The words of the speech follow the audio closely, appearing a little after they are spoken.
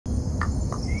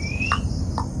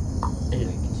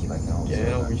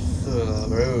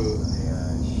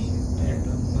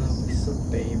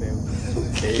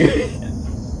Let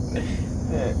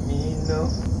me know.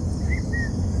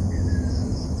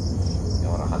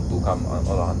 Orang hantu orang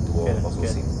hantu also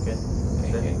sing. Can.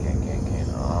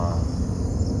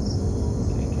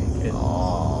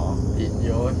 In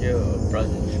your ear, brunch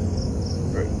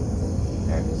break.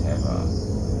 Have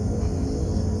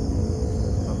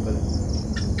Apa lah?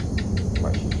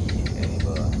 might be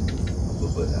animal lah. Apa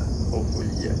bird lah. Hopefully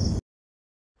yeah.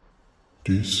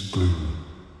 Disclaimer.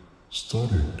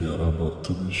 Stories that are about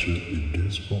to be shared in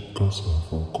this podcast are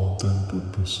for content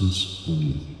purposes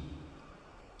only.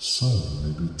 Some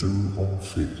may be true or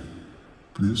fake.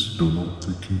 Please do not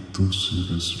take it too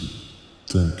seriously.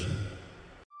 Thank you.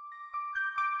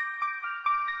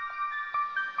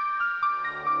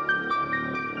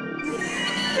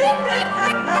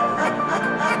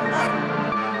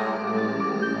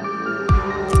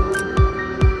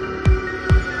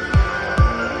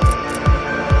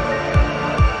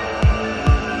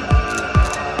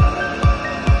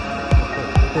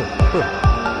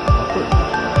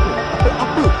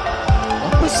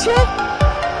 Apa sih?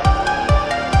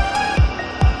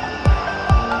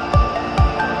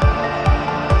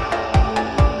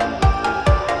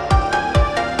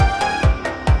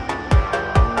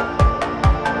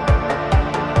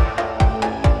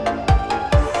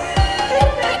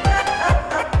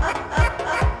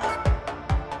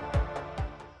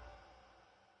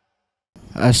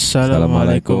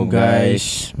 Assalamualaikum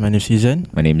guys. My name is Izan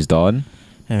My name is Don.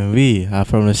 and we are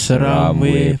from the Seram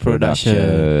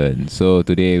Production. So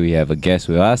today we have a guest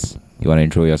with us. You want to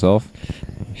intro yourself?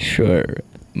 Sure.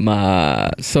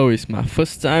 So it's my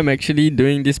first time actually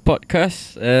doing this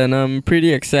podcast, and I'm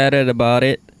pretty excited about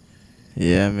it.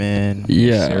 Yeah, man.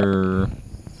 Yeah. Sir.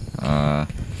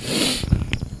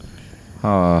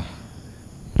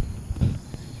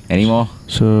 Any more?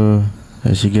 So,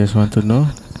 as you guys want to know,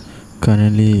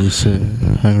 currently is a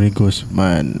Hungry Ghost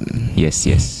man. Yes.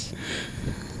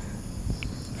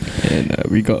 And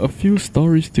we got a few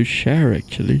stories to share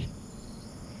actually.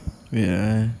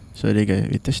 Yeah. Sorry guys,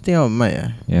 we testing out mic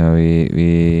ah. Yeah,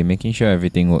 we making sure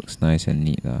everything works nice and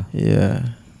neat lah.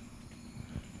 Yeah.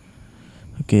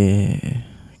 Okay.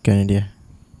 Can dia.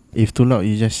 If too loud,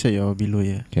 you just set your below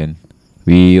yeah. Can.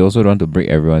 We also don't want to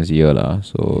break everyone's ear lah.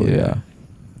 So yeah.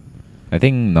 I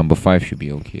think number 5 should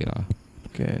be okay lah.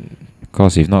 Can.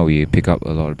 Cause if not, we pick up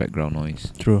a lot of background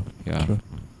noise. True. Yeah. True.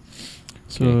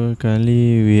 So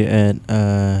currently we at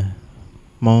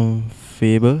Mount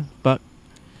Faber Park.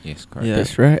 Yes, correct. Yeah.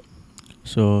 That's right.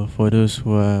 So for those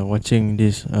who are watching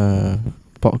this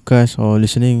podcast or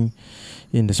listening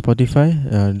in the Spotify,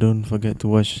 don't forget to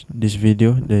watch this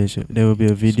video. There will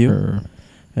be a video, Sure.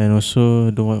 and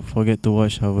also don't forget to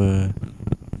watch our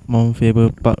Mount Faber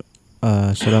Park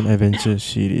Seram Adventure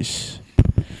series.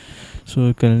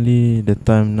 So currently the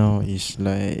time now is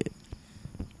like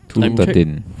Time check.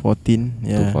 2:13. 14.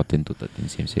 Yeah. 2:14 to 13,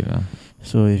 same lah.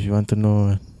 So if you want to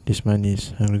know, this man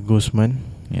is Hungry Ghost man.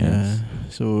 Yes.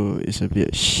 So it's a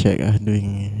bit shag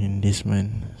doing in this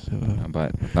man. So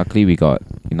But luckily we got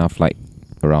enough light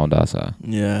around us.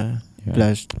 yeah. Yeah.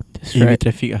 Plus That's heavy right.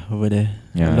 traffic over there.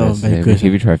 Yeah, a lot of there's bikers.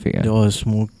 heavy traffic. They all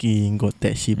smoking, got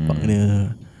taxi park Mm.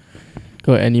 there.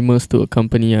 Got animals to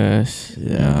accompany us.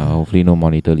 Yeah, hopefully no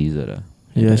monitor lizard.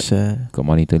 Yes, Got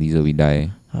monitor lizard, we die.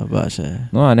 Abas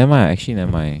No, never mind. Actually,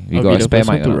 never mind. We I'll got be a the spare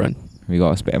first one mic. to Or run. not? We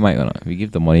got a spare mic or not? We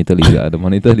give the monitor lizard. The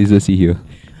monitor lizard see here.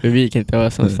 Maybe you can tell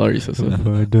us some stories also.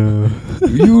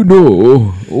 You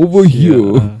know, over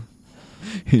here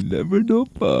Yeah. in Labrador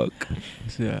Park.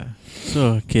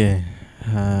 So okay.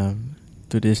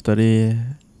 Today's story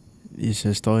is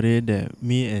a story that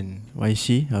me and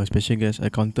YC, our special guest,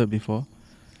 encountered before.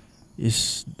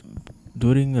 Is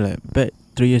during like back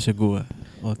 3 years ago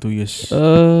or 2 years.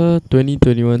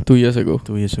 2021, 2 years ago.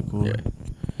 2 years ago. Yeah.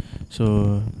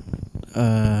 So,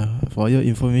 for your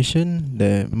information,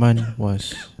 the man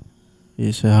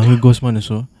is a Hungry Ghost man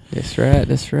also. That's right.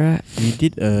 We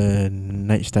did a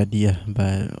night study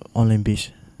by online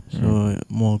based, so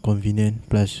more convenient.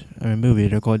 Plus, I remember we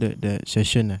recorded that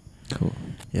session. Cool.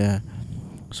 Yeah.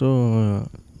 So,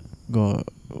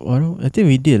 I think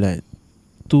we did like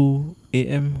 2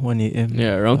 a.m., 1 a.m.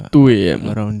 Yeah, around 2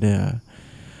 a.m. Around there.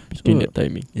 Between So, that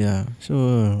timing. yeah.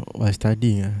 So while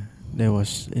studying, there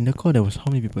was in the call. There was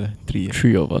how many people? 3.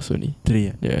 3 of us only.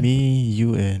 3. Yeah. Me,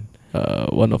 you, and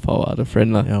One of our other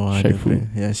friend lah. one other Shaiful. friend.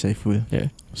 Yeah, Saiful. Yeah.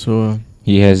 So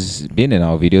He has been in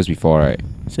our videos before, right?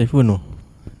 Saiful no,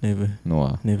 never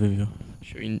No. before.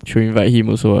 Should invite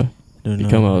him also. Don't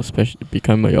Become know.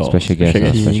 your Special guest.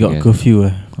 He Special got guest.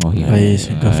 curfew. Oh, he By his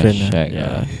girlfriend. shag,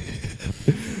 Yeah.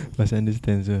 Must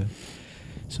understand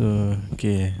so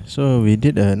okay. So we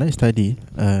did a night study.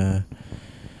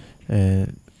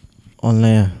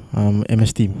 online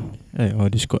MS Team. Or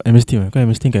Discord. MS Team kan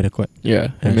MS Team kan record.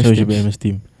 Yeah, So MS it should be Teams. MS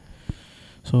Team.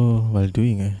 So while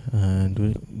doing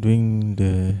doing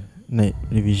the night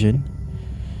revision,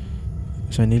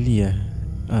 suddenly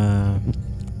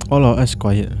all of us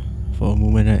quiet for a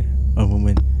moment, right? A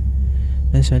moment.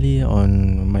 Then suddenly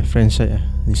on my friend's side,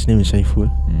 his name is Saiful.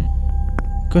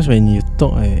 Because when you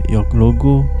talk, your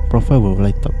logo profile will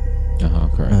light up.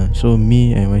 Correct. So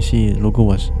me and YC logo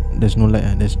there's no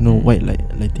light, there's no white light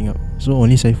lighting up. So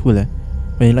only Saiful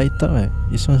when it light up,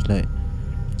 it sounds like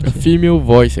A female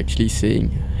voice actually saying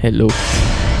hello.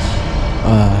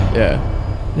 Yeah.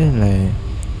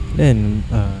 Then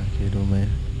okay, don't mind.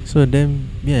 So then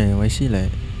me and YC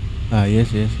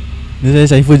yes. Then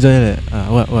Saiful join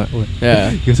what?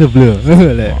 Yeah. You also blur.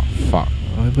 Like Fuck.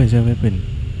 what happened?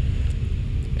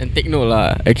 And take note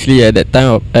lah. Actually, at that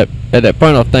time at that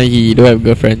point of time, he don't have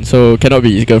girlfriend, so cannot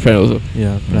be his girlfriend also.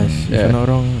 Yeah. Plus, if Yeah. I'm not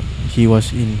wrong, he was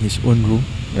in his own room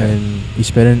and his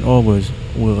parents all were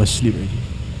asleep already.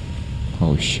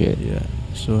 Oh shit. Yeah.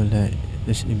 So like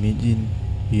just imagine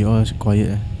we all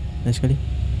quiet. Nice sekali.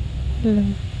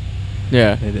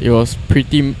 Yeah, Like that. it was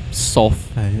pretty soft,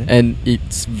 Yeah. and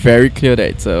it's very clear that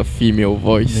it's a female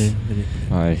voice.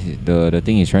 The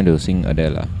thing is trying to sing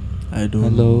Adele. I don't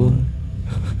Hello. know.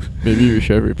 Maybe we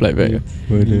should have replied back.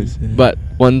 Bodoh, But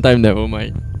one time, never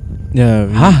mind. yeah,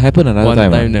 Happened another One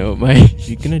time. time, never mind.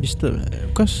 we cannot disturb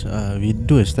because we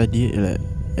do a study like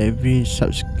every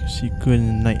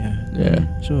subsequent night. Yeah.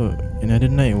 So another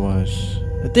night was,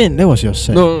 I think that was your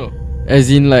side. No.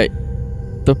 As in like,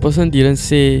 the person didn't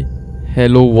say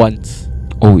hello once.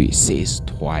 Oh, it says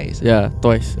twice. Yeah,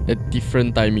 twice at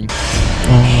different timing.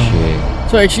 Shit.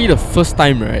 So actually, the first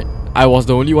time, right, I was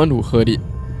the only one who heard it.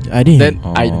 I didn't.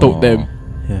 Then I told them,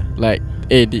 Yeah. like,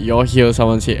 hey, did y'all hear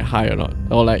someone say hi or not?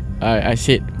 Or like, I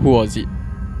said, who was it?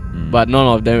 But none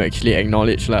of them actually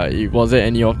acknowledged lah. It wasn't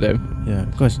any of them. Yeah,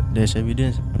 because there's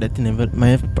evidence that thing never,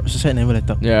 my side never light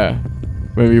up. Yeah.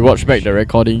 When we watched back the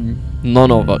recording,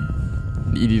 none of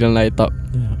it didn't light up.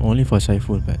 Yeah, only for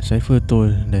Saiful, but Saiful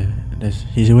told that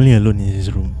he's only alone in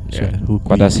his room. So Yeah. who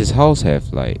But does could- his house have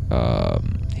like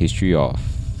history of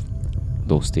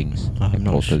those things? Like I'm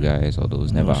not sure. poltergeist or those?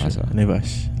 I'm Never not asked. sure. Never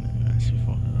asked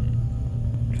before.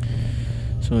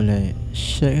 So like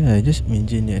shag just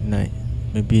imagine at night.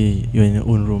 Maybe you're in your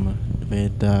own room very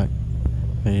dark.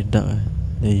 Then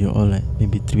you all like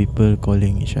maybe 3 people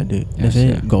calling each other. Yes, Then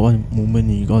yeah. got one moment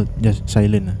you all just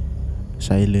silent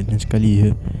silent. Then sekali you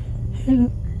hear hello.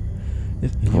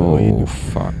 Just, what you Oh do?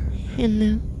 fuck. Hello.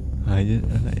 Just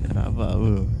like apa.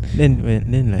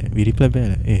 Then like we reply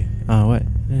back like what?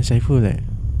 Then Saiful like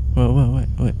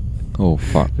what? Oh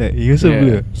fuck. Like you also Yeah.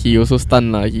 blur. He also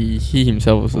stunned lah. He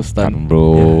himself also stunned.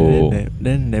 Bro. Yeah,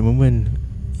 then that moment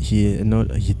he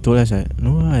told us like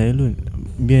no I alone.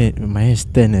 My hair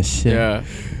stand as shit. Yeah.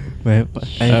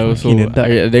 I also in the dark.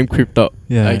 I then creeped out.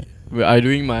 Yeah. I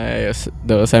doing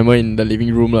the assignment in the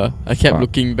living room lah. I kept Fuck.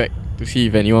 looking back to see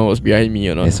if anyone was behind me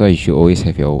or not. That's why you should always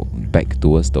have your back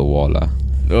towards the wall lah.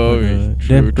 Oh, Then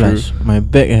true. plus my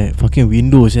back fucking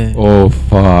windows Oh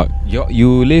fuck.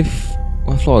 You live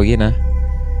what floor again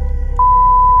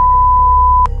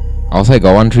Outside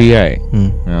got 1 tree right?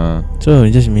 So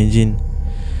just imagine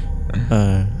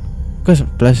cause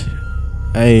plus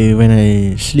when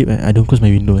I sleep I don't close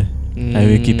my window I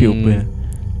will keep it open.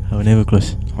 I will never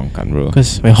close. Hongkan bro.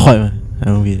 Cause very hot I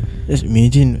don't will. Just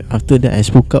imagine after that I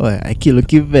spoke up I keep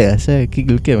looking back. So I keep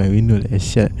looking at my window like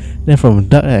shit. Then from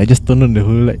dark I just turn on the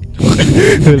whole light.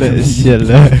 Like shit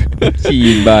lah.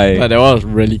 Bye. But that one was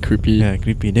really creepy. Yeah,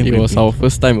 creepy. Damn It was creepy. our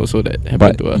first time also that happened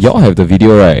But to us. y'all have the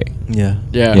video right? Yeah.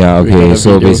 Yeah. we got Okay. the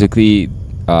So video. basically,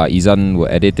 Izan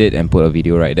will edit it and put a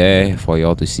video right there for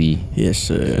y'all to see. Yes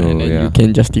sir. So- and then yeah. you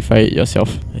can justify it yourself.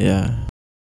 Yeah.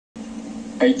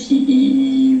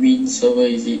 ITE Win server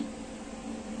is it?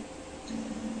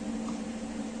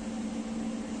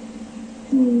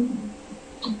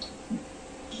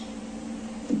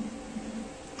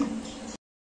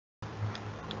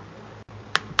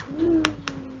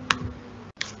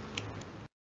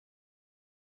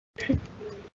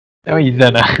 That one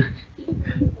Izan ah.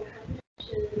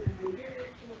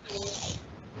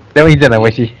 That one Izan ah,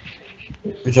 YC.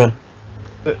 Which one?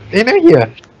 Never here.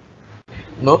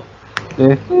 No?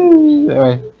 Yes, that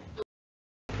one.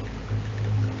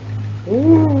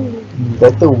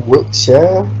 Better work,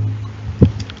 sia.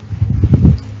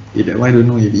 That one I don't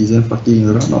know if Izan fucking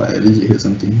around or I legit heard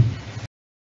something.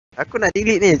 Aku nak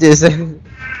delete ni je.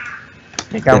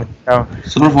 Kau.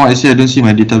 So now from what I see, I don't see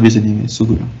my database anymore. So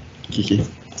good. Okay.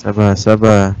 Sabar.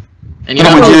 Kau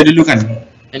nak buat dulu kan?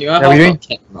 Are we doing?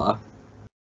 Cat.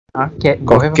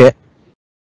 Got cat.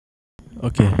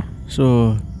 Okay,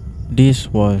 so this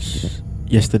was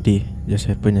yesterday. Just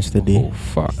happened yesterday. Oh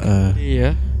fuck.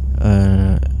 Yeah.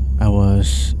 I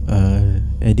was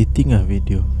editing a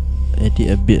video,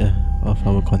 edit a bit of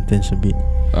our contents a bit.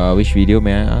 Which video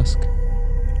may I ask?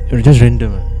 Just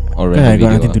random. Or Cause I random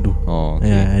got nothing video to do. Oh, okay.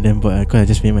 Yeah, and then cause I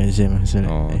just made my exam. So like,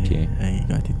 Oh, okay. I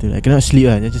got nothing to do. I cannot sleep.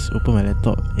 I just open my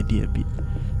laptop, edit a bit,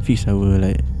 fix our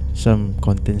like some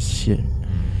contents shit.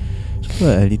 So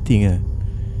editing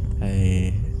I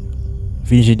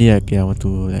finish already. Okay, I want to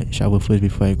like shower first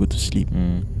before I go to sleep.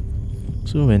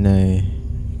 So when I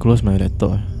close my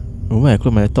laptop, when I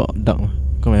close my laptop dark,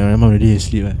 cause my mom already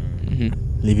asleep.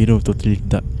 Living room totally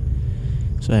dark.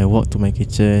 So I walk to my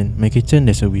kitchen. My kitchen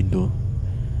there's a window.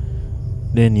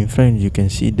 Then in front you can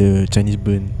see the Chinese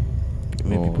burn.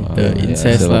 Where people The burn.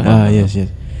 incest lah. Yes.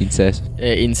 Incest.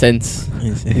 Incense.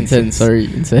 Incense. Sorry,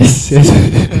 incest.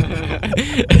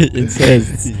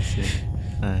 Incest.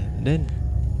 Then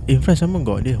in front someone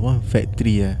got this one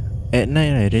factory. At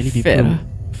night, rarely people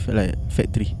like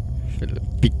factory.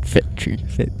 Big fat tree.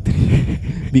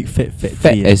 Big fat Fat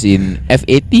factory. as in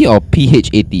FAT or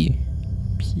PHAT?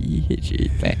 PHA.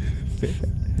 Fat.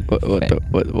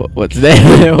 What's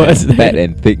that? What's that? Fat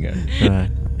and thick.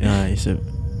 It's a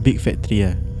big factory.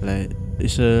 Like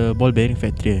it's a ball bearing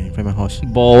factory in front of my house.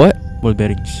 Ball what? Ball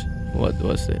bearings. What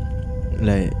was that?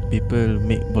 Like people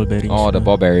make ball bearings. Oh, the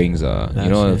ball bearings. You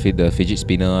know Last year. the fidget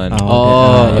spinner one.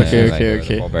 Oh, that, okay, like okay, the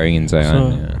okay. ball bearing inside. So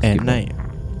one, yeah. at Skip night,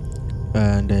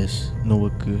 there's no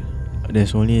worker.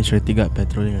 There's only security guard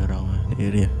patrolling around the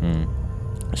area.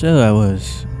 So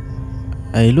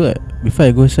I look at before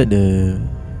I go inside the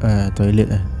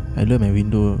toilet. I look at my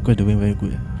window because the wind very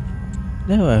good.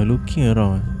 Then while looking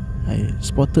around, I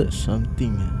spotted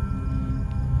something.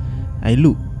 I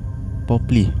look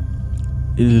properly.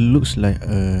 It looks like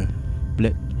a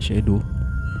black shadow,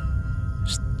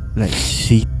 like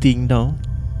sitting down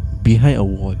behind a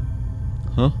wall.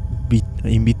 Huh?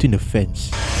 In between the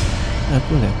fence.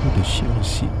 Aku like, who the shit want to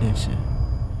sit there?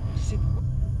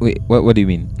 Wait, what do you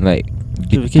mean? Like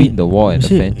So between the wall and the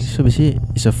fence? So basically,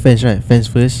 it's a fence, right? Fence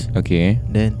first. Okay.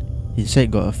 Then inside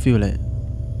got a few like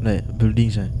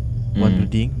buildings. One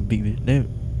building, big. Then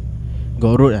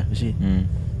got road. See,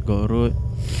 got road.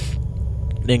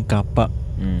 Then car park.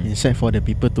 Inside for the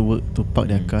people to work to park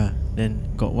their car. Then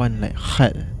got one like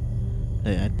hut.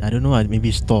 Like I don't know,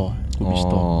 maybe store. Could be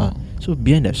store. So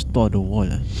behind that store, the wall,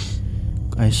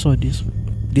 I saw this.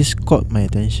 This caught my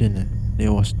attention. There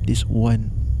was this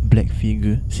one black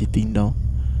figure sitting down.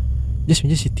 Just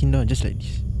sitting down, just like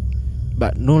this.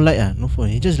 But no light, no phone.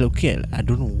 He just looking at I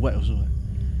don't know what also.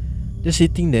 Just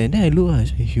sitting there. Then I look,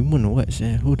 human or what?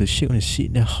 Who the shit want to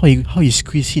sit there? How you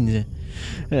squeeze in?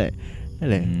 Like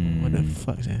what the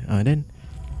fuck? Then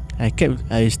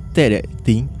I stared at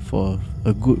thing for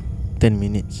a good 10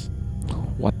 minutes.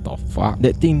 What the fuck?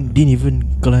 That thing didn't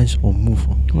even glance or move.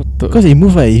 What the? Because he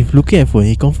move, if looking at phone,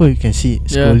 he confirm you can see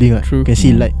scrolling. true. You can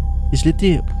see light. It's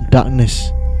literally darkness.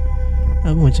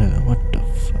 Aku macam what the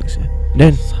fuck?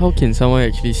 Then How can someone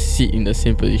actually sit in the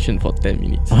same position for 10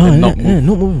 minutes and not move?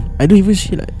 not move. I don't even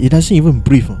see it doesn't even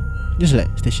breathe. Just like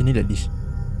stationary like this.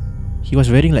 He was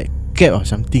wearing like cap or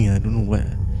something. I don't know what.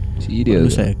 Serious?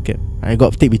 Looks like a cap. I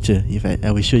got take picture. If I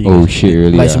will show you. Oh guys. shit,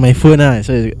 really? But it's my phone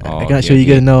so I cannot show you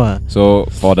guys now. So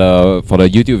for the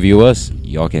YouTube viewers,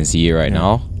 y'all can see it right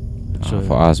now. So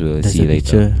for us, we'll that's see the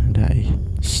picture later. that I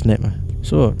snap.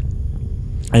 So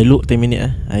I look 10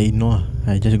 minutes. I know.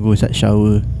 I just go inside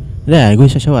shower. Then I go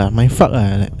inside shower. My fuck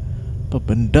like apa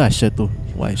benda asyik tu.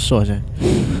 What I saw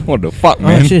What the fuck,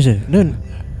 man? Seriously. Then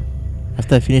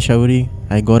after I finish showering,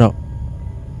 I got out.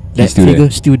 That He's still figure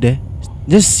there? still there.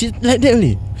 Just sit like that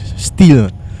only. Still.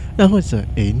 Now what's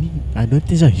ni I don't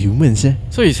think it's a human.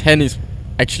 So his hand is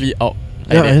actually out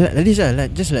Like this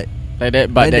like just like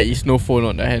that, but like there that. is no phone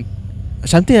on the hand.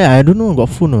 something I don't know got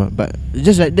phone but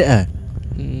just like that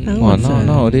Wow,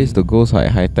 nowadays the girls are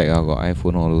high tech. Got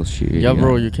iPhone, all those shit. Yeah,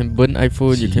 bro, you can burn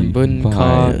iPhone, you can burn Cheap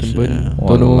car, you vibes, can burn yeah.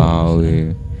 don't know,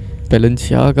 Walao,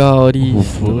 Balenciaga, all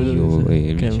these. Yo,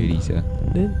 rich Can- already, sia.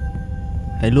 Then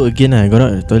I look again. I got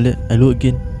out of the toilet. I look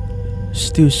again.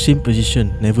 Still same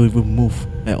position. Never even move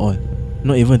at all.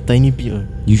 Not even tiny bit.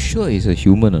 You sure it's a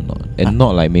human or not? And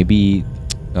not like maybe,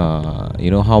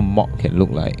 you know how mock can look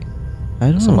like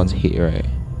I don't someone's know. head, right?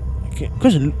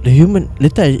 Because the human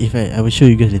later if I will show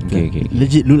you guys later. Okay.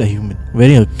 Legit look like human.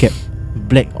 Wearing a cap,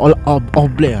 black, all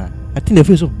black. I think the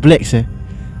face so black. Don't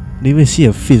even see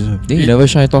a face. Then you never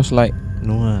shine torchlight.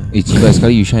 No Cibai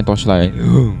sekali you shine torchlight.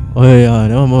 Oh yeah,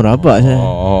 that one more rabak.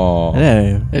 Oh.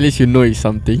 Then At least you know it's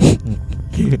something. I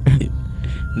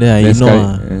Then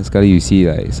know. sekali you see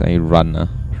like suddenly run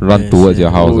Yes, towards your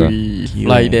yeah. house. Oi.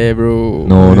 fly there, bro.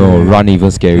 No, run even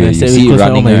scarier. You see it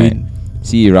running, my right?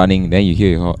 See it running, then you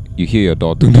hear your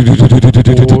door. Oi.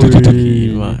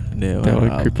 That That one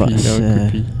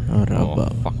creepy. Oh,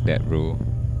 rabak. fuck that, bro.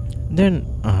 Then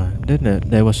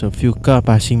there was a few car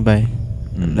passing by.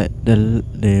 Like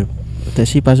the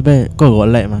taxi pass by, got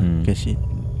light mah. Can see.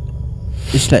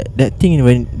 It's like that thing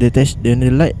when the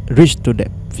light reached to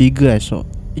that figure I saw.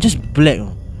 It just black.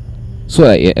 So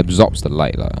like, it absorbs the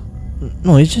light lah.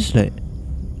 No, it's just like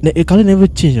the color never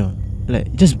change.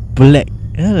 Like just black.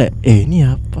 And I'm like, ni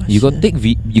apa? You got take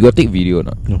video or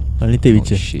not? No, I only take Oh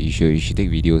picture. shit, you should take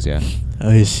videos, yeah.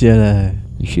 Oh shit lah.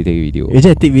 You should take video. You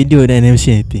just take video then I never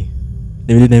see anything.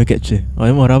 The video never capture. Oh,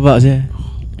 emang rabak saya.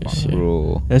 Fuck,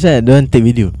 bro. That's why I don't take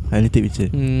video. I only take picture.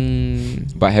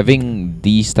 But having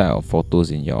these type of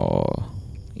photos in your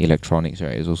electronics,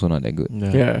 right, is also not that good.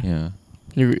 Yeah.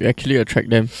 You actually attract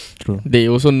them. True.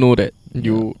 They also know that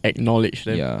you acknowledge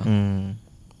them. Yeah.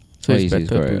 So What it's is this,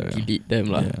 better correct, to delete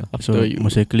them lah. So After you.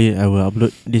 most likely I will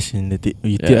upload this in the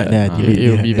YouTube Yeah. then I delete It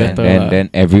will be better. Then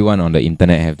everyone on the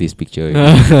internet have this picture.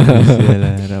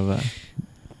 Rabak.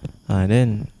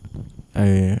 Then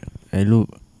I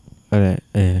look. Alright,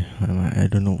 I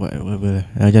don't know whatever.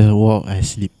 I just walk, I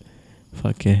sleep.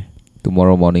 Fuck yeah.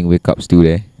 Tomorrow morning wake up still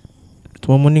there.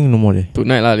 Tomorrow morning no more.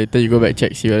 Tonight lah. Later you go back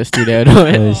check see whether still there or not.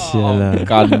 Oh sialah.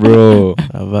 Can't, bro.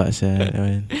 Rabak sia that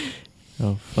one.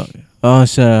 Oh fuck. Oh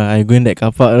sir, I go in that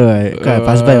car park though. I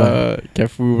pass by one.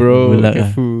 Careful, bro. Good luck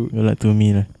Careful. Good luck to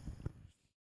me lah.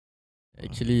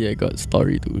 Actually, I got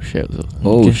story to share also.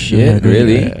 Oh Okay, shit, do it,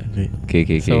 really? do it.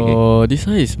 Okay. So this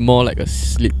one is more like a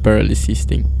sleep paralysis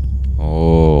thing.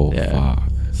 Oh, Yeah. fuck.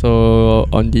 So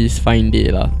on this fine day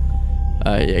lah,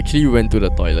 I actually went to the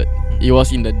toilet. It was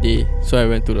in the day, so I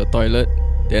went to the toilet.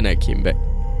 Then I came back,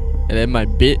 and then my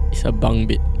bed is a bunk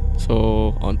bed.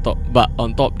 So on top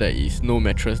there is no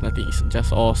mattress, nothing. It's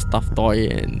just all stuffed toy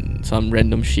and some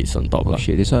random shits on top Oh lah.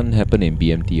 shit, this one happened in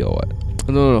BMT or what?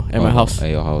 No, at my house.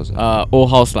 At your house. Old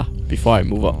house lah. Before I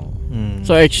move out.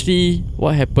 So actually,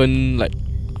 what happened, like,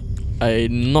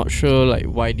 I'm not sure like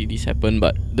why did this happen,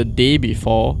 but the day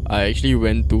before, I actually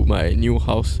went to my new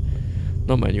house,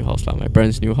 not my new house lah, my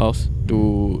parents' new house,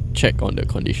 to check on the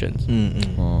conditions.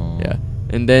 Yeah,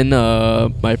 and then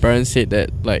my parents said that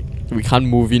like we can't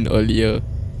move in earlier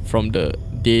from the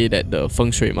day that the feng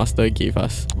shui master gave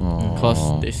us, because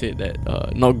they said that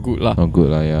not good lah. Not good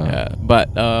lah, yeah. Yeah,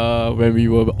 but when we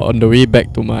were on the way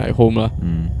back to my home lah,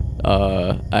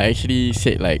 I actually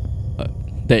said like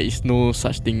there is no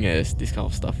such thing as this kind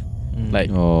of stuff.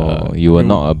 Like you were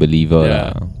not a believer.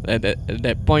 Yeah, lah. at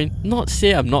that point, not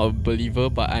say I'm not a believer,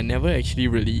 but I never actually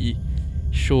really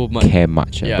show much Care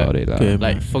much about it lah. Okay.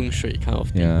 like feng shui kind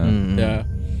of thing. Yeah. Yeah.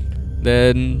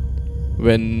 Then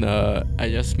when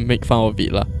I just make fun of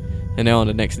it lah, and then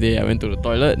on the next day I went to the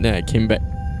toilet, and then I came back,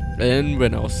 and then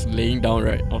when I was laying down,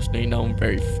 right, I was laying down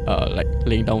very like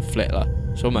laying down flat lah.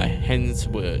 So my hands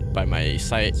were by my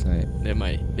side, then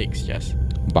my legs just.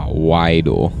 But why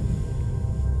though?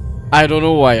 I don't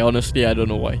know why. Honestly, I don't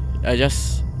know why. I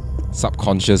just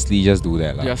Subconsciously just do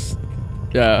that lah. just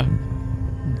yeah.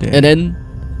 And then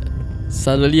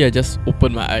suddenly I just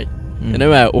opened my eye, and then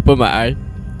when I opened my eye,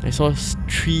 I saw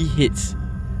 3 heads,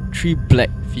 3 black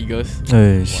figures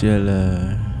at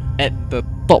the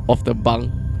top of the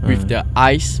bunk with their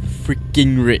eyes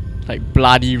freaking red, like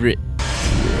bloody red.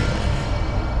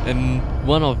 And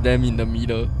one of them in the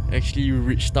middle actually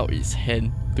reached out his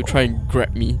hand to try and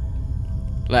grab me.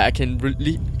 Like I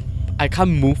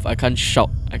can't move, I can't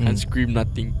shout, I can't scream,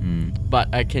 nothing.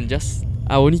 But I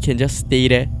only can just stay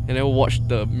there and then watch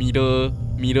the middle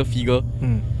figure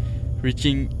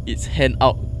reaching its hand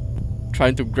out,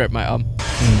 trying to grab my arm.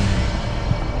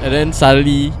 And then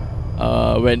suddenly,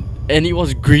 and it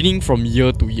was grinning from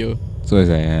ear to ear. So it's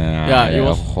like It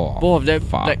was both of them,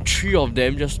 like 3 of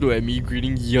them just look at me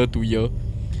grinning ear to ear.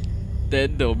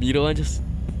 Then the middle one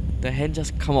the hand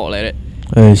just come out like that.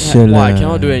 Wow, I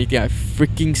cannot do anything. I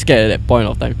freaking scared at that point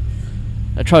of time.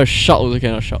 I try to shout, also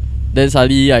cannot shout. Then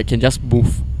suddenly I can just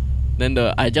move. Then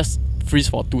I just freeze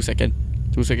for 2 seconds.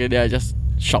 2 seconds, then I just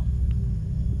shout.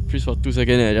 Freeze for 2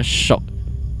 seconds, then I just shout.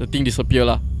 The thing disappear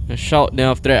lah. I shout, then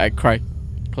after that I cry,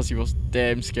 cause it was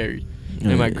damn scary.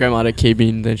 Then my grandmother came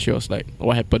in, then she was like,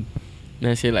 "What happened?"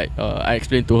 Then I say like, I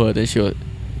explained to her. Then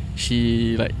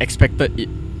she like expected it,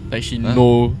 like she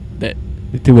know that.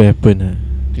 It will happen.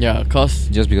 Yeah, cause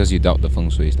just because you doubt the feng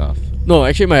shui stuff. no,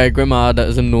 actually my grandma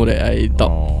doesn't know that I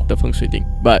doubt the feng shui thing,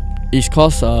 but it's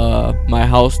cause my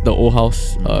house, the old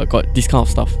house, got this kind of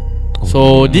stuff.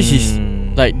 So this is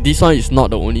like, this one is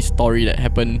not the only story that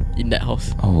happened in that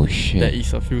house. Oh shit. There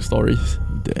is a few stories.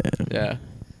 Damn. Yeah,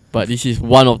 but this is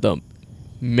one of them.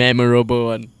 memorable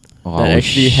one. Oh, that I will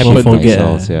actually shit happened to me.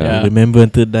 myself, Yeah. Remember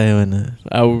until die one.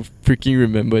 I will freaking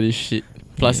remember this shit.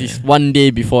 Plus, Yeah. it's one day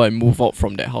before I move out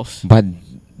from that house. But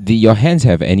did your hands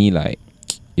have any like,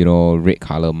 red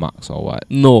color marks or what?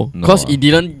 No, No, because it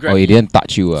didn't grab Oh, me. it didn't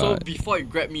touch you. So before it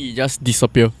grabbed me, it just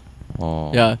disappeared.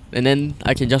 Oh. Yeah, and then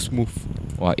I can just move.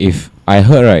 Well, if I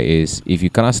heard right is if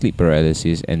you cannot sleep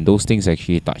paralysis and those things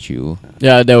actually touch you,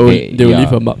 Yeah, they will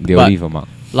leave a mark. They will But leave a mark.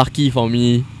 lucky for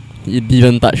me, it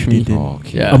didn't touch me. Didn't. Oh,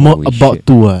 okay. Yeah. Holy About shit.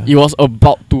 to It was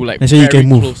about to like That's why you very can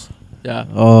move. close. Yeah.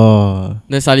 Oh.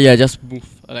 Then suddenly I just moved.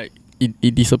 Like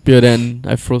it disappeared and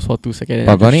I froze for 2 seconds.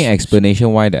 But got any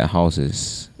explanation why that house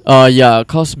is? Yeah,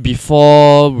 cause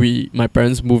before my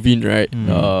parents moved in, right?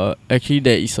 Mm. Actually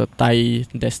there's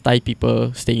Thai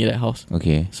people staying in that house.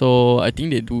 Okay. So I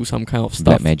think they do some kind of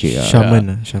Black stuff. magic.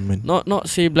 Shaman. Not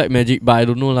say black magic, but I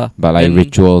don't know lah. But like Then-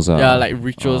 rituals. Yeah, like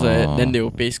rituals. Oh. Then they will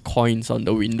paste coins on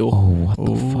the window. Oh, what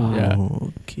the fuck? Yeah.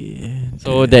 Okay.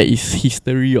 So there is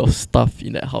history of stuff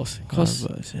in that house. Cause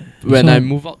when So- I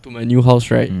move out to my new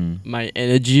house, right, Mm. my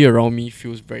energy around me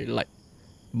feels very light.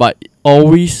 But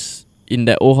always in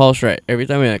that old house, right, every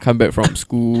time when I come back from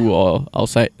school or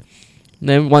outside,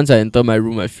 then once I enter my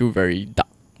room, I feel very dark,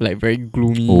 like very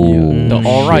gloomy. Oh, The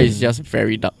aura shit. is just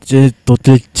very dark. Just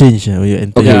totally change when you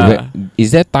enter. Okay, Yeah.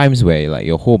 is there times where like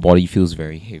your whole body feels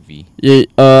very heavy, Yeah,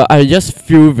 I just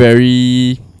feel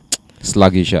very,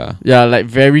 sluggish? like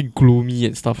very gloomy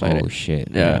and stuff like Oh that. shit.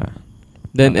 Yeah.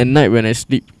 Then at night when I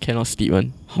sleep, cannot sleep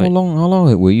one. How long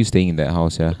were you staying in that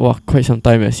house? Yeah. Wow, quite some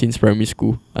time since primary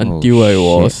school until I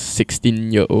was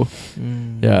 16-year-old.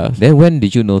 Yeah. Then when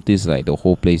did you notice like the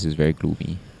whole place is very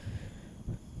gloomy?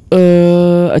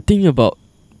 I think about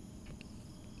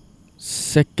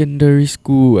secondary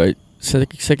school.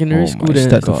 Secondary Oh school my then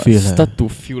Start to feel, start to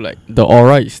feel like the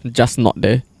aura is just not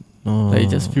there. Oh. Like it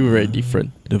just feel very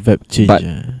different. The vibe change. But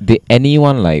did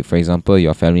anyone like, for example,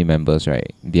 your family members, right?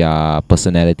 Their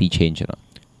personality change or not?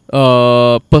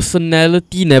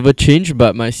 Personality never changed,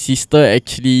 but my sister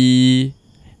actually,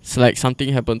 it's like something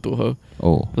happened to her.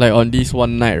 Oh. Like on this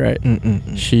one night, right?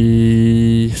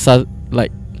 She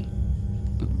like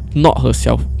not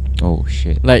herself. Oh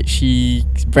shit. Like she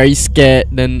very scared,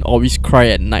 then always cry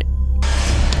at night.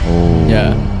 Oh.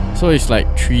 Yeah. So it's like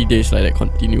 3 days like that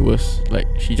continuous. Like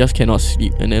she just cannot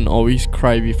sleep and then always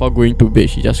cry before going to bed.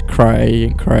 She just cry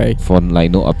and cry For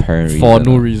like no apparent reason. for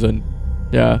no reason.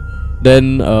 Yeah.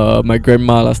 Then my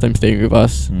grandma last time staying with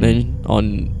us. Mm. Then on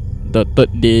the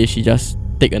 3rd day she just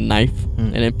take a knife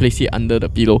and then place it under the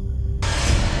pillow.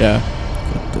 Yeah.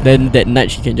 Then that night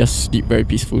she can just sleep very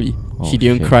peacefully. Oh, She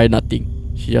didn't shit. cry, nothing.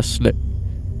 She just slept.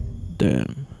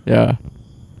 Damn. Yeah.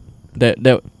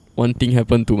 That one thing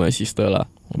happened to my sister lah.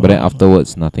 But then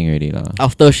afterwards, nothing already lah.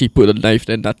 After she put the knife,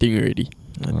 then nothing already.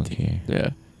 Okay. Yeah.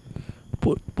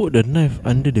 Put the knife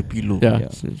under the pillow. Yeah.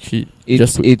 Yeah. So she It's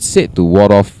just put, it's said to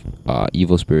ward off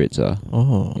evil spirits.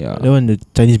 Oh. Yeah. That one the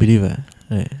Chinese believer.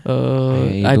 Right.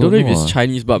 I don't know if it's ah.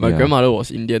 Chinese, but my Yeah. grandmother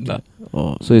was Indian lah.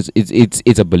 Oh. So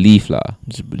it's a belief lah.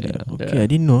 It's a belief. Yeah. Okay, Yeah. I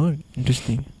didn't know.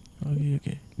 Interesting.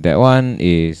 Okay. That one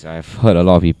is I've heard a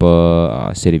lot of people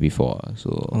said it before. So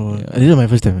Oh, yeah. this is my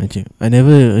first time actually. I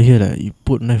never hear like you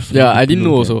put knife. Yeah, under I the didn't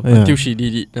know pillow. also Yeah. until she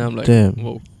did it. Then I'm like, Damn.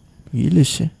 whoa, Gila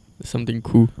sia. there's something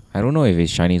cool. I don't know if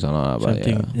it's Chinese or not, but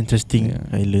Something yeah. interesting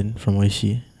Yeah. I learned from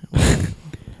YC.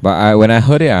 But when I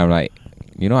heard it, I'm like,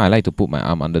 I like to put my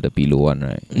arm under the pillow one,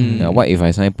 right? Mm. Yeah, what if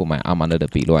I suddenly put my arm under the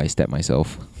pillow, I stab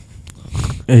myself?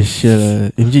 Sure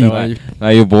lah. MJ, That one,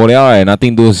 Like you bore right?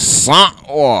 Nothing to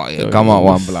wow, Yeah, come out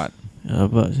one yes. blood.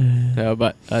 rabak sia. yeah,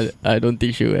 but I don't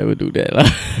think she will ever do that lah.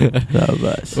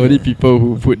 Rabak sia. Only people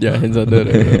who put their hands under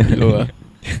the pillow lah.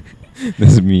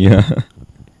 That's me. Yeah.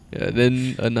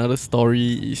 Then another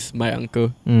story is my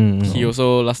uncle. He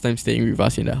also last time staying with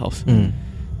us in the house.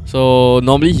 So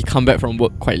normally he come back from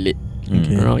work quite late,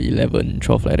 Okay. around 11,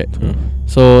 12 like that.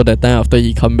 So that time after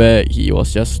he come back, he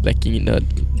was just slacking in the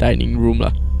dining room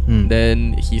lah.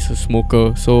 Then he's a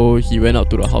smoker, so he went out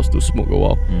to the house to smoke a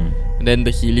while. And then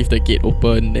he leave the gate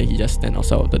open, then he just stand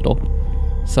outside of the door.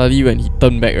 Suddenly when he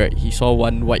turned back, right, he saw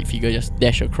one white figure just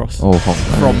dash across Oh,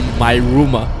 from my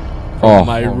room from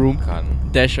my room,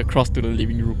 dash across to the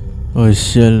living room. Oh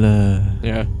sial lah.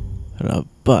 Yeah.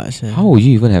 Rabak sia. How would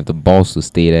you even have the balls to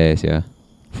stay there, yeah?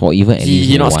 For even at least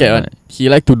He not one scared one. night? He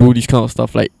like to do this kind of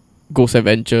stuff like ghost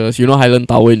adventures. You know Highland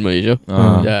Tower in Malaysia?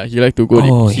 Yeah, he like to go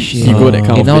Oh, he shit. go that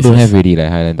kind They of now don't places. have really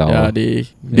like Highland Tower. Yeah, they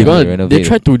they they renovated.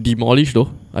 tried to demolish though.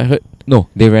 I heard. No,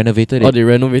 they renovated it. Oh, they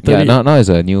renovated Yeah, it. now it's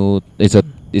a new. It's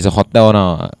a hotel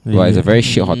now. But it's a very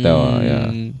shit hotel.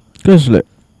 Yeah. Mm. Because like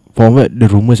from what the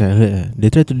rumors I heard, they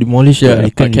try to demolish. Yeah,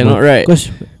 they but cannot, right? Because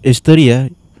a story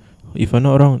if I'm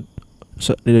not wrong,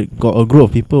 so they got a group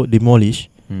of people demolish.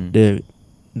 The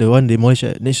one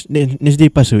demolished next day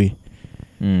passed away.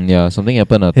 Yeah, something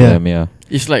happened to them. Yeah,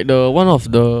 it's like the one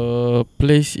of the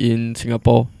place in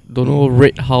Singapore. Don't know,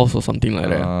 Red House or something like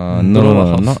that.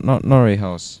 No, not Red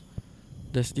House.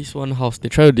 There's this one house they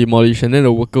try to demolish and then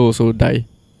the worker also die.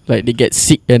 Like they get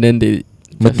sick and then they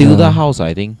Matilda House,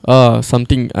 I think.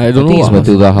 Something I don't know. I think it's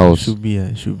Matilda House. Should be.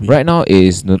 Right now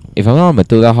is, if I'm not wrong,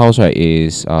 Matilda House, right,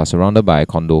 is surrounded by a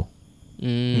condo.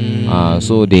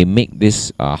 So they make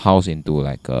this house into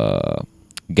like a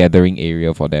gathering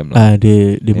area for them.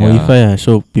 They modify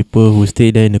so people who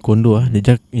stay there in the condo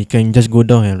you can just go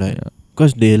down and like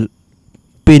because they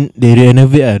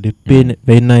renovate they paint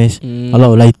very nice, a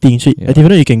lot of lighting. So I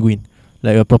think you can go in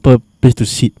like a proper place to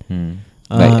sit.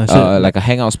 Like a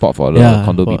hangout spot for the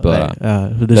condo people.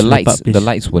 So the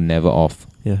lights were never off.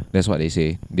 Yeah, that's what they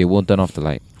say. They won't turn off the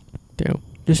light. Damn.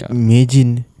 Just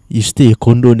imagine you stay in a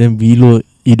condo, then below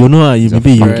you don't know. You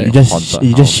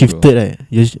just shifted. Right?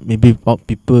 Maybe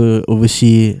people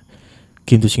overseas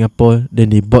came to Singapore, then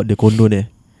they bought the condo there.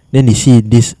 Then they see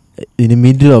this in the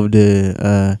middle of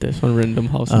the there's one random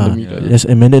house in the middle. Yes,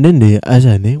 and then they ask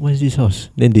what's this house?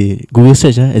 Then they Google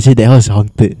search and say that house is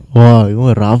haunted. Wow, you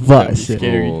want rabak.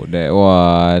 Oh, that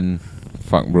one.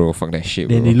 Fuck bro, fuck that shit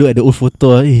bro. Then they look at the old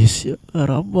photo,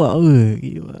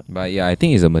 rabak. But yeah, I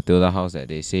think it's a Matilda house that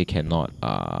they say cannot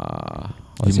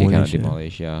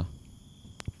demolish. Yeah.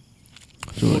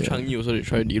 So Old Changi also they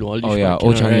try to demolish. Oh yeah,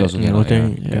 Old Changi also cannot.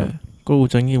 Old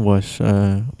Changi was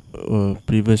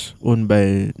previous owned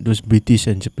by those British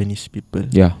and Japanese people.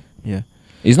 Yeah.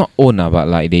 It's not owned but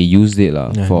like they used it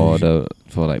for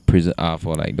like prison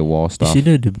for like the war stuff. It's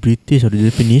either the British or the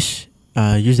Japanese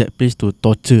use that place to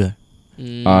torture.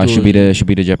 Should be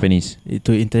the Japanese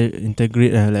to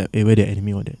integrate like where the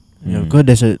enemy or that. Because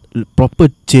there's a proper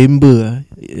chamber.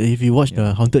 If you watch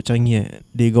the Haunted Changi,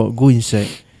 they go inside.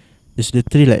 There's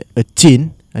literally like a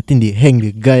chain. I think they hang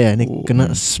the guy and they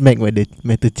kena smack by the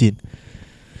metal chain.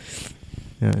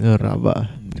 Yeah, rabak.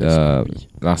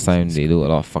 Last time they do a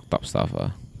lot of fucked up stuff.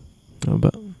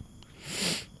 Rabak.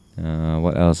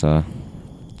 What else?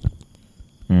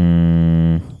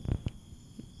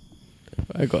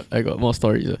 I got more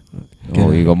stories.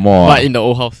 Oh, you got more. But in the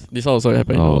old house. This one also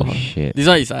happened in the old house. Shit. This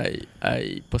one is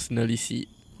I personally see it.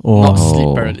 Not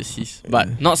sleep paralysis,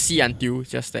 but not see until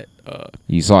just that.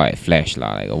 You saw it flash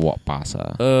like a walk past.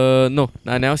 No,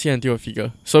 I never see until a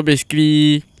figure. So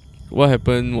basically, what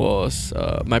happened was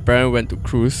my parents went to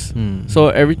cruise. So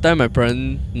every time my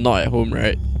parents not at home,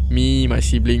 right, me, my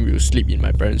sibling will sleep in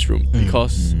my parents' room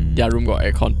because their room got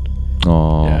aircon.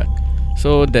 Yeah.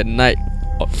 So that night,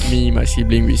 me, my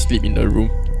sibling, we sleep in the room,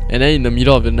 and then in the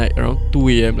middle of the night, around 2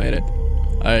 a.m. like that,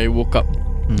 I woke up.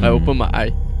 I opened my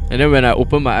eye. And then when I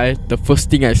opened my eye, the first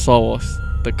thing I saw was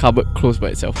the cupboard closed by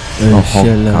itself.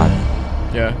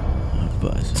 Yeah.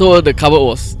 So the cupboard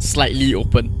was slightly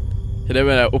open. And then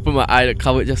when I opened my eye, the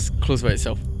cupboard just closed by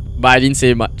itself. But I didn't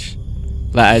say much.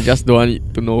 Like I just don't want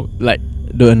it to know. Like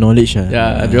don't acknowledge.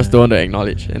 I just don't want to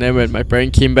acknowledge. And then when my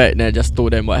parents came back, then I just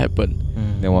told them what happened.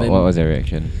 Then what was their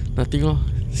reaction? Nothing lor.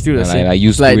 Still the same. Like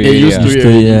used like to they it, used to it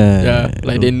already. Yeah.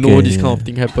 Like they know this kind of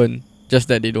thing happen. Just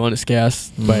that they don't want to scare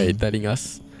us by telling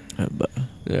us.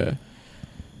 Yeah.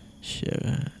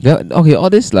 Okay, all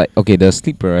this the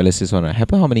sleep paralysis one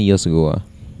happened how many years ago?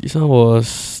 This one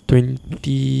was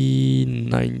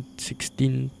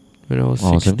 2016 when I was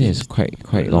 16. 17 is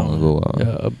quite long ago.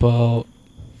 Yeah, about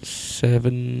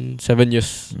 7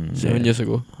 years. 7 years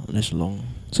ago. That's long.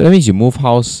 So that means you moved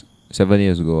house 7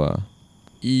 years ago.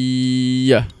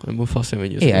 Yeah, I moved house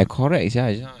 7 years ago. I correct.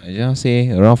 I just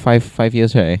say around 5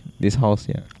 years, right? This house,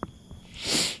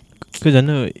 Because I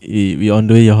know we on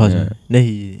the way your house. Then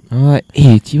he. I'm like,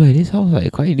 this house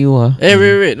like quite new.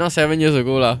 Wait, not 7 years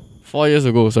ago lah. 4 years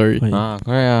ago, sorry. Correct.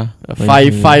 4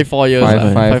 years. 5 years.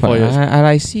 I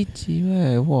like see,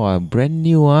 wow, brand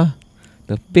new.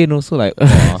 The paint also like.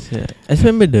 I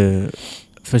remember the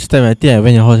first time I think I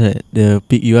went your house. They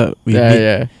pick you up.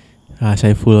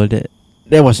 Saiful all that.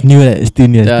 That was new. Still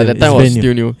new. Yeah, that time was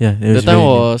still new. Yeah, that time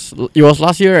it was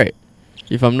last year, right?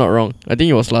 If I'm not wrong, I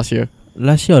think it was last year.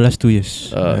 Last year or last 2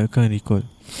 years? I can't recall.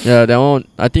 Yeah, that one.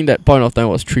 I think that point of time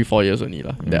was 3-4 years only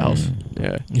lah. That house.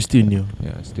 Yeah. It's still new.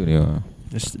 Yeah, still new.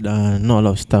 There's not a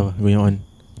lot of stuff going on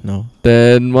now.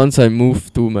 Then once I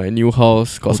moved to my new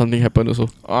house, got something happened also.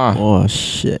 Oh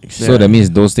shit. So that means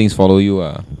those things follow you.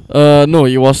 No,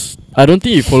 it was. I don't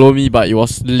think it followed me, but it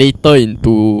was later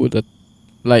into the.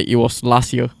 Like it was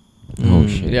last year. Oh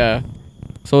shit. Yeah.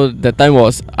 So that time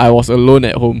I was alone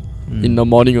at home. In the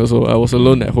morning also, I was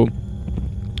alone at home.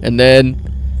 And then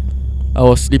I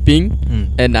was sleeping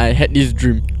and I had this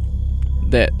dream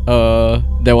that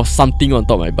there was something on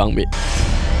top of my bunk bed.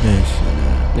 Yes.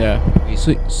 Yeah.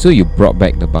 Wait, so you brought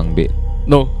back the bunk bed?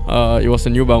 No, it was a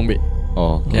new bunk bed.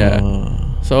 Oh. Yeah.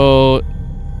 So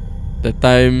that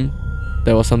time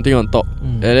there was something on top,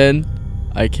 and then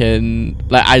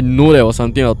I know there was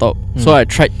something on top. So I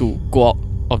tried to go out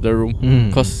of the room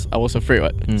because I was afraid.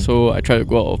 So I tried to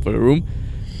go out of the room,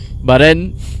 but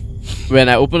then when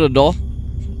I opened the door,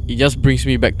 it just brings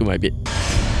me back to my bed.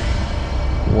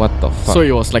 What the fuck? So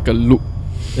it was like a loop.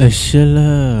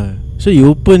 So you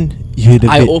open, you had the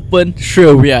I bed. opened straight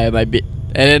away. I had my bed,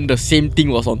 and then the same thing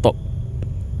was on top.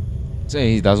 So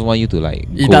he doesn't want you to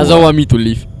He doesn't want me to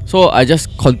leave. So I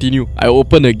just continue. I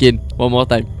open again one more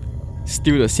time.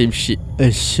 Still the same shit.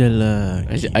 I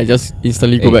just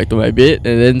instantly go back to my bed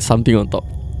and then something on top.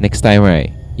 Next time,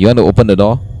 right? You want to open the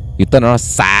door? You turn around,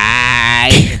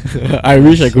 side. I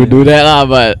wish I could do that lah,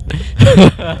 but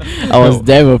I was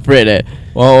damn afraid that.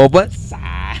 Well, open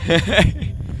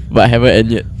side. But I haven't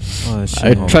end yet.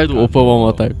 I tried to open one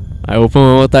more time. I open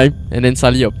one more time and then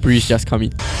suddenly a priest just come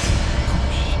in.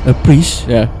 A priest?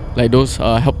 Yeah, like those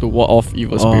help to ward off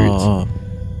evil spirits.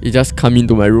 He just come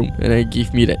into my room and then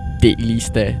give me that deadly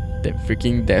stare, that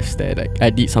freaking death stare, like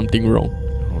I did something wrong.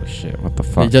 Oh shit! What the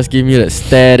fuck? He just gave me that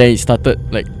stare, then he started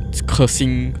like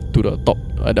cursing to the top,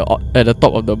 at the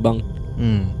top of the bunk,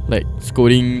 like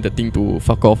scolding the thing to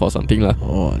fuck off or something lah.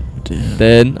 Oh damn.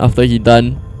 Then after he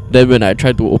done, then when I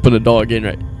tried to open the door again,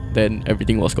 right, then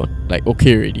everything was gone, like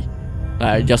okay already. Like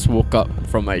I just woke up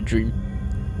from my dream.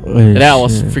 And then I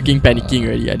was freaking panicking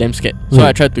already. I damn scared. So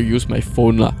I tried to use my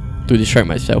phone lah to distract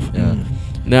myself. And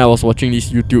then I was watching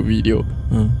this YouTube video,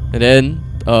 and then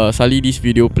suddenly this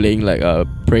video playing like a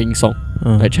praying song,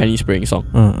 like Chinese praying song.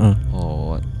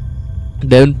 Oh, what?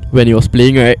 Then when it was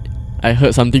playing, right, I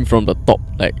heard something from the top,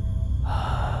 like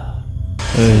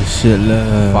shit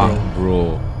lah. Fuck,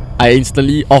 bro. I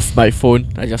instantly off my phone.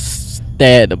 I just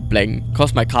stare at the blank,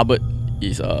 cause my cupboard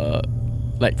is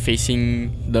like facing,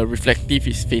 the reflective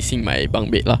is facing my bunk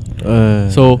bed lah.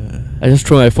 So I just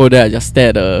throw my phone there. I just stare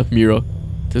at the mirror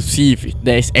to see if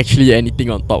there is actually anything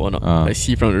on top or not. I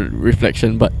see from the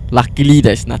reflection, but luckily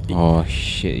there's nothing. Oh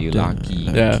shit! You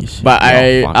lucky. Yeah, but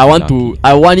I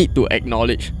want it to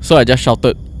acknowledge. So I just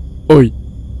shouted, "Oi!"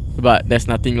 But there's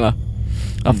nothing lah.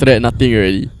 After that, nothing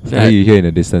already. Now you hear in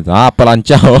the distance.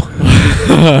 Pelancau.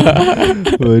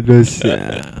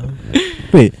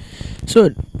 Wait, so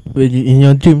when you, in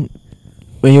your dream,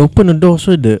 when you open the door,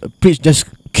 so the priest just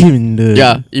came in the...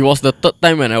 Yeah, it was the third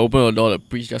time when I opened the door, the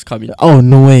priest just come in. Oh,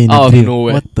 no way. Out of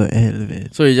nowhere. What the hell,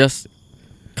 man? So he just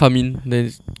come in,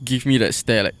 then give me that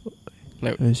stare,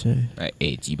 like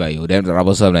Hey, Jiba, you damn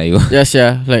troublesome like you. yes,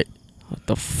 yeah, like, what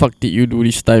the fuck did you do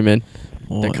this time, man?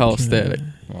 That kind of stare, like,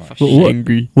 fucking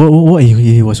angry. What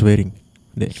he was wearing?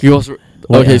 He was...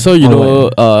 Okay, so you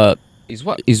know,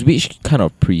 is which kind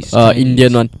of priest?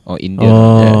 Indian one. Oh, Indian.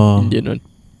 Yeah, Indian one.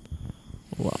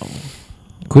 Wow.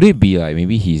 Could it be like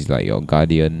maybe he's like your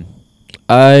guardian?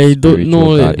 I don't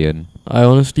know. Guardian. I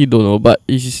honestly don't know, but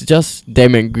it's just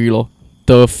damn angry lor.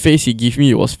 The face he gave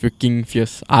me was freaking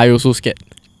fierce. I also scared.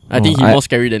 I think he's more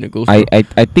scary than the ghost. I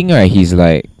think right, he's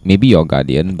like maybe your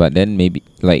guardian, but then maybe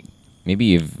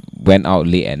you've went out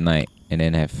late at night and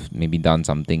then have maybe done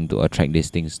something to attract these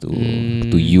things to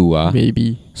you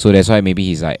maybe. So that's why maybe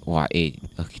he's like, wow, hey,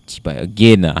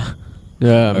 again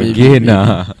Yeah, again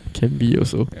can be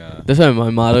also. Yeah. That's why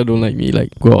my mother don't like me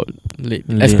like go out late.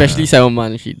 Especially 7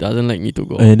 months, she doesn't like me to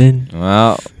go out. And then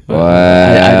well,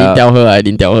 I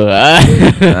didn't tell her.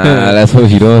 Let's hope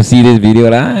you don't see this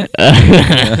video lah.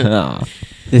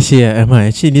 Let's see,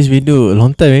 actually this video a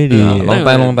long time already.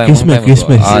 Long time. Christmas.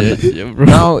 Bro.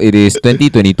 Now it is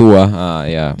 2022.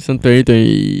 Yeah. It's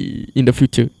 2020 in the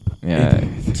future. Yeah.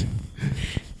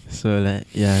 So like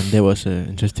that was an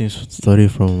interesting story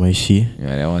from YC.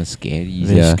 Yeah, that one's scary.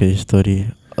 Very scary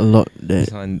story. A lot that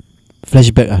This one,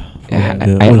 flashback from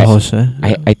the old house.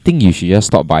 I think you should just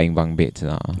stop buying bunk beds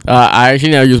now. I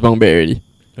actually never use bunk bed already.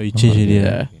 Oh, you changed it,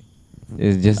 Yeah.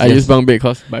 It's just I use bunk bed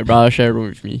because my brother share room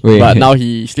with me. Wait. But now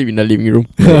he sleep in the living room.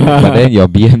 but then your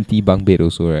BMT bunk bed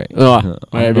also, right? No,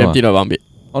 my BMT not bunk bed.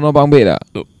 Oh, no bunk bed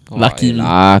No. Lucky me.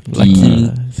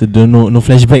 Lucky. So no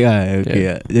flashback.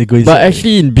 Okay. Go inside. But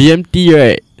actually in BMT,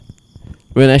 right,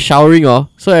 when I showering,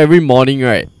 so every morning,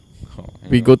 right,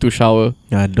 we go to shower.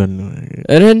 I don't know.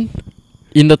 And then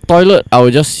in the toilet, I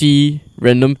will just see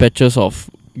random patches of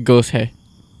girls' hair.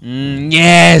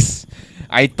 Yes!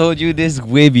 I told you this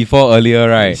way before earlier,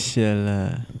 right?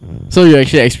 So you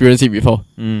actually experienced it before?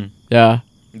 Yeah.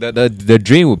 The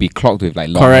drain will be clogged with like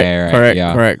long hair,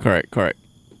 right? Correct.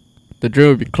 The drain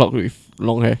will be clogged with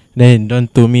long hair. Then Don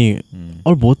told me,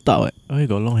 all botak what? Oh, you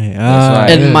got long hair. That's why.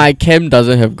 And my camp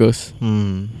doesn't have girls.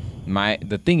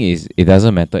 The thing is, it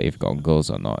doesn't matter if got girls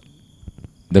or not.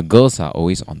 The girls are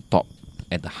always on top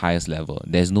at the highest level.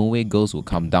 There's no way girls will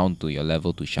come down to your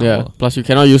level to shower. Yeah. Plus, you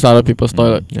cannot use other people's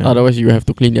toilet. Yeah. Otherwise, you have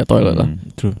to clean their toilet.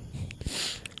 True.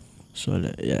 So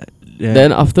yeah.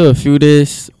 Then after a few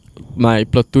days, my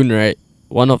platoon, right,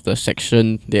 one of the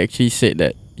section, they actually said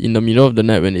that in the middle of the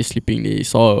night when they're sleeping, they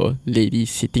saw a lady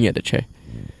sitting at the chair.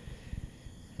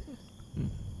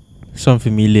 Sound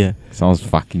familiar. Sounds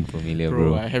fucking familiar,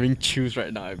 bro. I'm having chills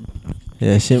right now.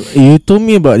 Yeah, same. You told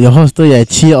me about your hostel. Yeah,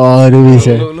 chill all the way.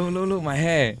 Look, my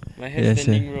hair. My hair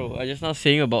standing, bro. I just now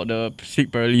saying about the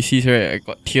sleep paralysis, right? I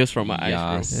got tears from my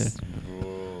eyes, Yes,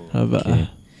 bro. Okay.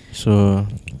 So,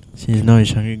 since now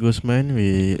it's Hungry Ghost Man,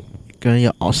 we currently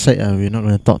outside. We're not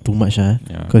gonna talk too much,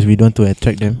 because we don't want to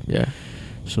attract them. Yeah.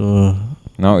 So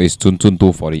Now it's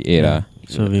 2:48.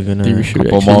 So we're gonna think we should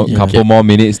Couple more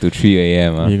minutes to 3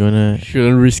 a.m. We're gonna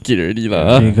Shouldn't risk it already,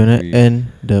 lah. We're gonna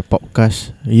end the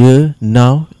podcast here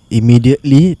now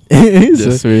immediately.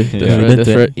 That's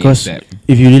right. Because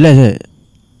if you realize that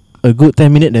a good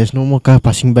 10 minutes there's no more car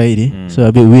passing by already, so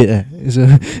a bit weird. So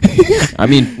I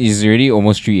mean, it's already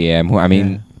almost 3 a.m. I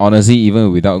mean, honestly, even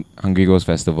without Hungry Ghost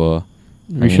Festival,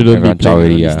 we shouldn't be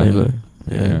playing this time.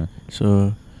 Yeah.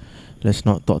 So let's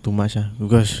not talk too much,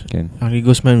 because Hungry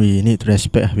Ghost Man, we need to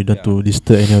respect. We don't to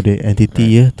disturb any of the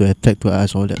entity here to attack to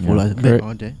us, all that, follow us back,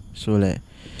 all that. So like,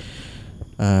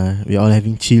 we all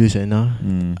having chills right now.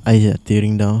 Eyes are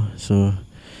tearing down. So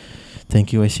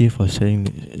thank you, YC, for sharing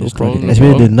the story.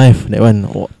 Especially the knife, that one,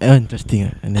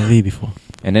 interesting. I never heard before.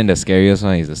 And then the scariest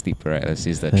one is the sleep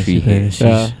paralysis, the tree head.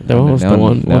 Yeah, that one was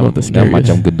one of the scariest.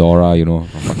 Macam Ghidorah, you know.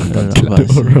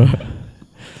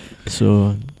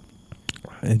 So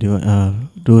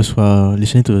those who are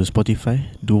listening to Spotify,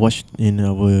 do watch in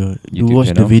our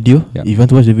the video. If you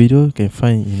want to watch the video, you can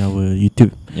find in our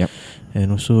YouTube. Yep.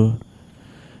 And also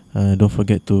don't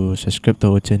forget to subscribe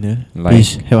to our channel.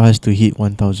 Please help us to hit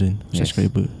 1,000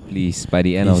 subscribers. Please, by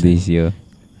the end of this year.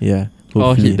 Yeah.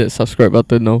 Hit that subscribe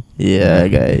button now. Yeah,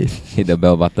 guys. Hit the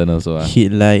bell button also.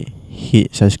 Hit like,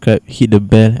 hit subscribe, hit the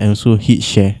bell, and also hit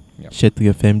share. Share to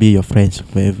your family, your friends,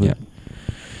 wherever. Yep.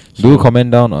 Do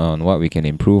comment down on what we can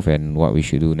improve and what we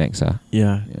should do next.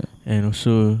 Yeah. And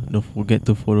also don't forget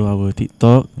to follow our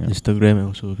TikTok, Instagram, and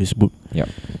also Facebook. Yep.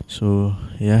 So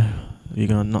we're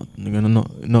not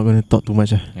gonna talk too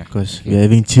much, because we're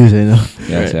having chills right now.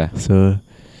 Yes, yeah. So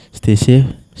stay safe,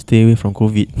 stay away from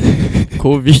COVID.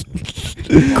 COVID.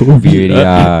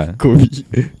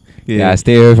 COVID. Yeah,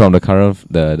 stay away from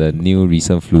the new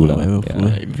recent flu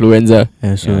influenza.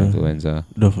 And so influenza.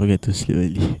 Don't forget to sleep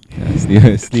early.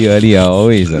 Sleep early,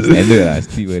 always standard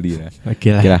sleep early.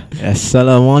 Okay lah.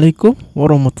 Assalamualaikum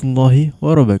warahmatullahi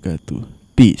wabarakatuh.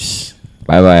 Peace.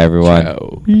 Bye bye everyone.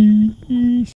 Ciao.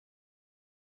 Peace.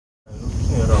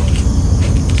 Looking around,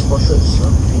 spotted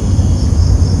something.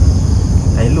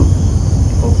 I look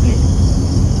properly.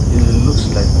 It looks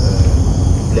like a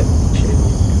black shadow,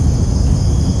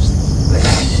 like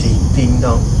sitting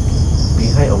down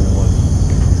behind a wall.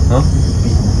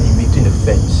 In between the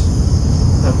fence.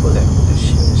 I feel like, what the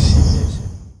shit?